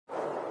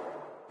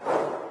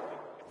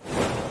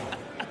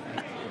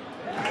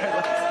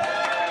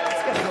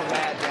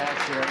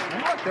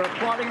They're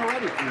applauding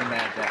already for your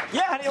mad dad.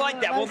 Yeah, how do you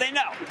like that? Well, they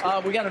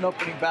know. We got an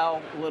opening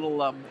bell a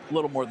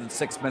little more than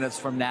 6 minutes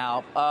from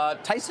now.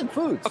 Tyson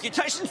Foods. Okay,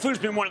 Tyson Foods has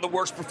been one of the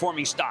worst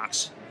performing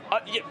stocks,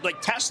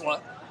 like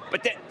Tesla.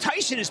 But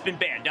Tyson has been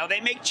banned. Now,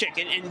 they make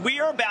chicken, and we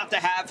are about to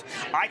have,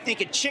 I think,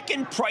 a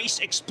chicken price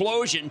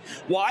explosion.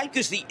 Why?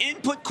 Because the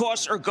input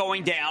costs are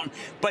going down,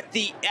 but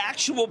the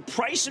actual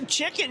price of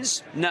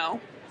chickens,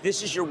 no.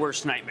 This is your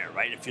worst nightmare,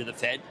 right, if you're the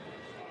Fed?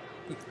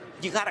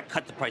 You got to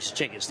cut the price of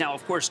chickens. Now,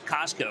 of course,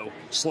 Costco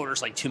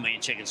slaughters like 2 million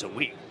chickens a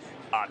week.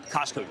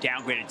 Costco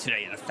downgraded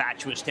today in a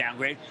fatuous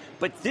downgrade.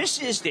 But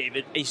this is,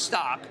 David, a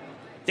stock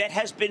that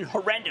has been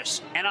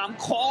horrendous, and I'm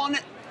calling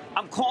it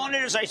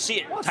as I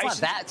see it. Well, it's not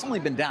that. It's only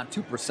been down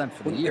 2%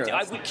 for the year.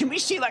 Can we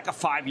see like a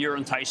 5-year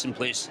on Tyson,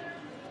 please?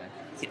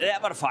 How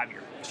about a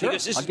 5-year? Sure.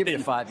 Because this I'll give you a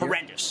 5-year.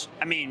 Horrendous.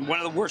 I mean, one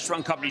of the worst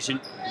run companies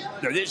in.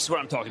 No, this is what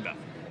I'm talking about.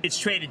 It's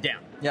traded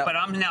down. Yep. But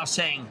I'm now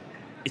saying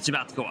it's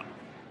about to go up.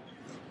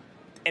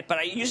 But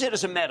I use it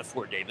as a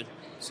metaphor, David.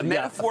 So, a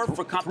metaphor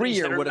for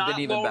companies that are not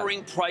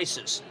lowering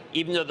prices,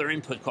 even though their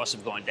input costs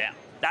have gone down.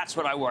 That's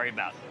what I worry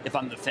about if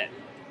I'm the Fed.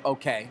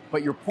 Okay,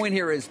 but your point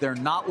here is they're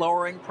not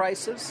lowering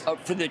prices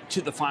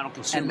to the final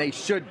consumer, and they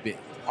should be.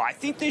 I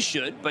think they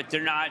should, but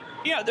they're not.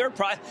 Yeah, they're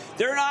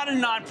not a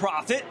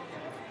nonprofit.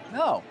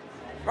 No,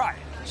 right.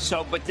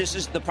 So, but this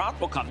is the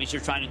profitable companies are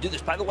trying to do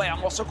this. By the way,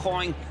 I also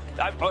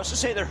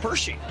say that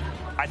Hershey.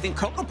 I think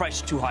cocoa price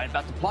is too high,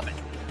 about to plummet.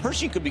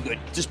 Hershey could be good,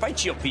 despite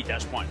GOP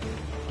test one.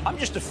 I'm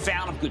just a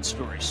fan of good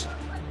stories.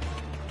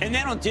 And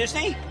then on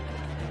Disney,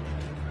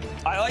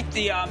 I like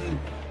the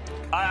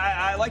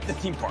I like the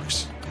theme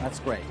parks. That's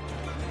great.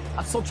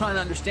 I'm still trying to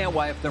understand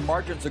why, if their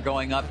margins are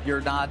going up,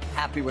 you're not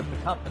happy with the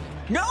company.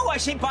 No, I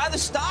say buy the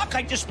stock.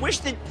 I just wish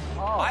that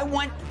I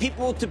want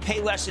people to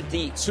pay less at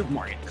the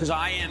supermarket because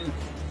I am,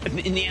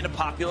 in the end, a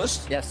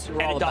populist. Yes,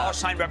 you're all and a about dollar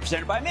sign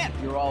represented by a man.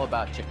 You're all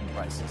about chicken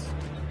prices.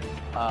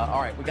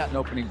 All right, we got an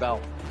opening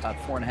bell about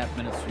 4.5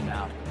 minutes from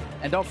now.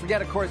 And don't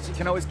forget, of course, you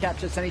can always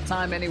catch us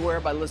anytime, anywhere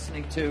by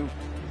listening to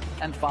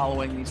and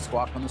following the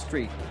Squawk on the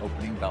Street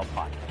Opening Bell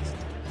podcast.